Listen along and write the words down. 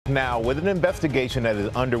Now, with an investigation that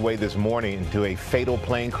is underway this morning into a fatal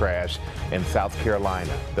plane crash in South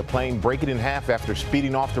Carolina. The plane breaking in half after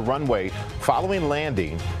speeding off the runway. Following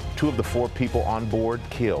landing, 2 of the 4 people on board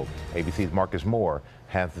killed. ABC's Marcus Moore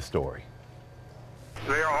has the story.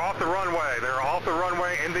 They are off the runway. They're off the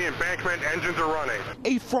runway in the embankment. Engines are running.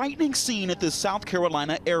 A frightening scene at the South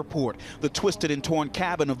Carolina airport. The twisted and torn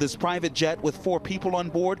cabin of this private jet with 4 people on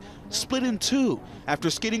board split in 2 after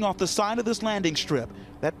skidding off the side of this landing strip.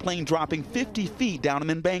 That plane dropping 50 feet down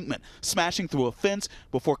an embankment, smashing through a fence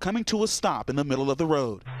before coming to a stop in the middle of the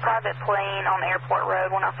road. Private plane on Airport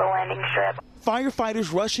Road went off the landing strip.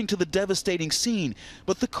 Firefighters rushing to the devastating scene,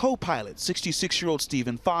 but the co-pilot, 66-year-old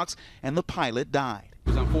Stephen Fox, and the pilot died. It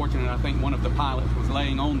was unfortunate. I think one of the pilots was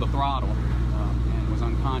laying on the throttle and was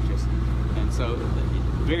unconscious, and so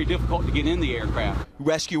very difficult to get in the aircraft.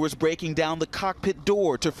 Rescuers breaking down the cockpit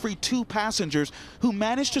door to free 2 passengers who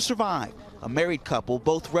managed to survive. A married couple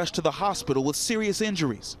both rushed to the hospital with serious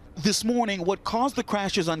injuries. This morning, what caused the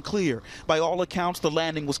crash is unclear. By all accounts, the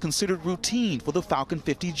landing was considered routine for the Falcon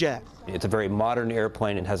 50 jet. It's a very modern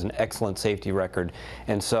airplane and has an excellent safety record.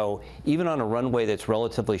 And so even on a runway that's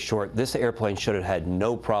relatively short, this airplane should have had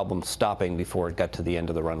no problem stopping before it got to the end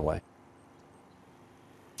of the runway.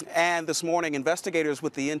 And this morning, investigators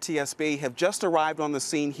with the NTSB have just arrived on the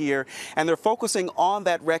scene here, and they're focusing on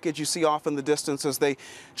that wreckage you see off in the distance as they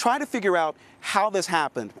try to figure out how this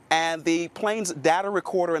happened. And the plane's data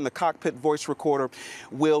recorder and the cockpit voice recorder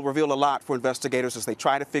will reveal a lot for investigators as they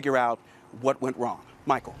try to figure out what went wrong.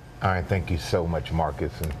 Michael. All right, thank you so much,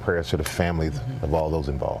 Marcus, and prayers to the families of all those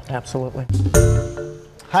involved. Absolutely.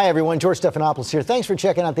 Hi, everyone. George Stephanopoulos here. Thanks for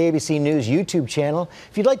checking out the ABC News YouTube channel.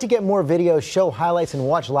 If you'd like to get more videos, show highlights, and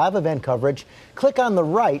watch live event coverage, click on the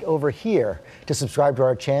right over here to subscribe to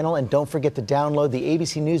our channel. And don't forget to download the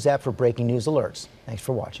ABC News app for breaking news alerts. Thanks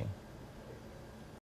for watching.